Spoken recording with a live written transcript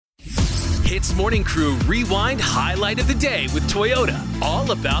HITZ Morning Crew Rewind Highlight of the Day with Toyota. All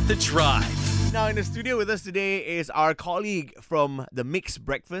about the drive. Now in the studio with us today is our colleague from the Mixed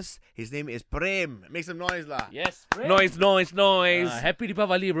Breakfast. His name is Prem. Make some noise lah. Yes, Prem. Noise. Happy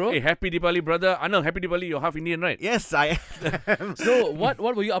Deepavali, bro. Hey, happy Deepavali, brother. Anil, happy Deepavali. You're half Indian, right? Yes, I am. So, what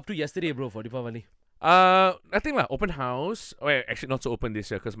were you up to yesterday, bro, for Deepavali? Nothing like open house. Well, actually not so open this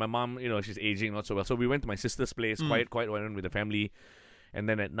year because my mom, she's aging not so well. So we went to my sister's place, quiet went with the family. And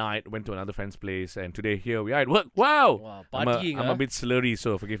then at night, went to another friend's place. And today, here we are at work. Wow! Partying, I'm a bit slurry,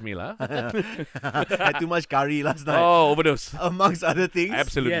 so forgive me lah. Had too much curry last night. Oh, overdose. Amongst other things.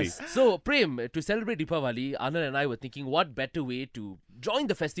 Absolutely. Yes. So, Prem, to celebrate Deepavali, Anand and I were thinking what better way to join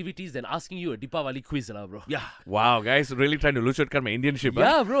the festivities than asking you a Deepavali quiz, lah, bro. Yeah. Wow, guys, really trying to luchotkan my Indianship.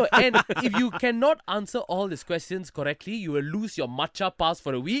 Yeah, bro. And if you cannot answer all these questions correctly, you will lose your matcha pass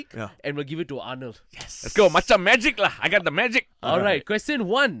for a week and we'll give it to Arnold. Yes. Let's go. Matcha magic lah. I got the magic. Alright, question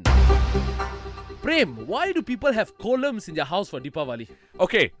 1. Prem, why do people have columns in their house for Deepavali?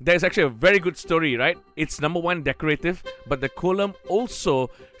 Okay, there's actually a very good story, right? It's number one, decorative, but the column also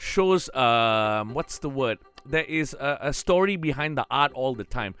shows, what's the word? There is a story behind the art all the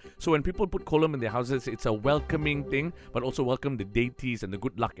time. So when people put column in their houses, it's a welcoming thing, but also welcome the deities and the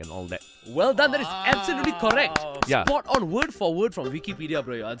good luck and all that. Well done, that is absolutely correct. Yeah. Spot on, word for word from Wikipedia,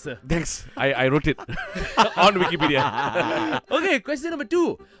 bro, your answer. Thanks. I wrote it on Wikipedia. Okay, question number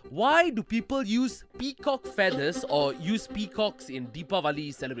 2. Why do people use peacock feathers or use peacocks in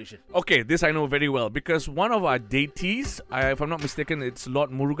Deepavali celebration? Okay, this I know very well because one of our deities, if I'm not mistaken, it's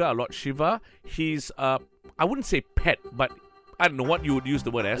Lord Muruga or Lord Shiva. He's, I wouldn't say pet, but I don't know what you would use the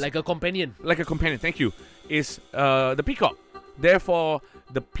word as. Like a companion. Like a companion, thank you. Is the peacock. Therefore,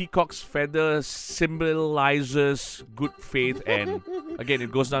 the peacock's feather symbolizes good faith and again,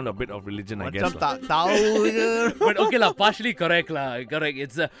 it goes down to a bit of religion, I guess. Macam tak tahu je. But okay lah, partially correct lah. Correct.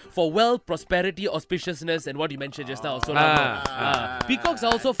 It's for wealth, prosperity, auspiciousness, and what you mentioned just now. So peacocks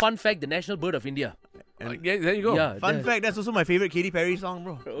are also, fun fact, the national bird of India. Yeah, there you go. Yeah, Fun fact, that's also my favorite Katy Perry song,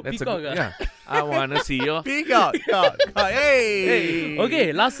 bro. That's peacock. yeah. I wanna see your Peacock. Hey.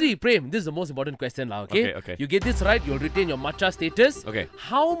 Okay, lastly, Prem, this is the most important question lah. Okay. You get this right, you'll retain your matcha status. Okay.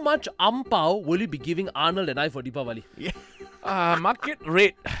 How much ampao will you be giving Arnold and I for Deepavali? Yeah. Market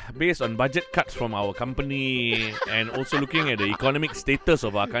rate based on budget cuts from our company and also looking at the economic status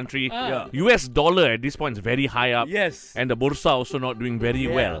of our country. US dollar at this point is very high up. Yes. And the Bursa also not doing very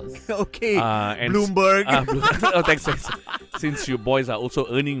well. Okay. And Bloomberg. Oh, thanks. Since you boys are also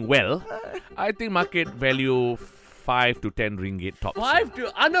earning well, I think market value 5 to 10 ringgit tops.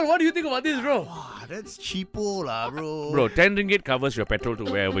 Arnold, what do you think about this, bro? Wow, that's cheapo lah, bro. Bro, 10 ringgit covers your petrol to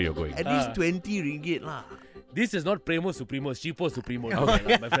wherever you're going. At least 20 ringgit lah. This is not Premo Supremo, it's Cheapo Supremo,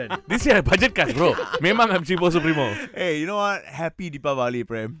 my friend. This year budget cut, bro. Memang I'm cheapo supremo. Hey, you know what? Happy Deepavali,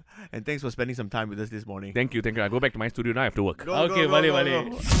 Prem. And thanks for spending some time with us this morning. Thank you. I go back to my studio now. I have to work. Okay,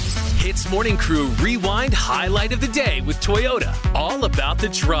 balik. HITZ Morning Crew Rewind Highlight of the Day with Toyota. All about the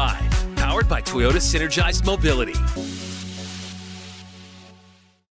drive. Powered by Toyota Synergized Mobility.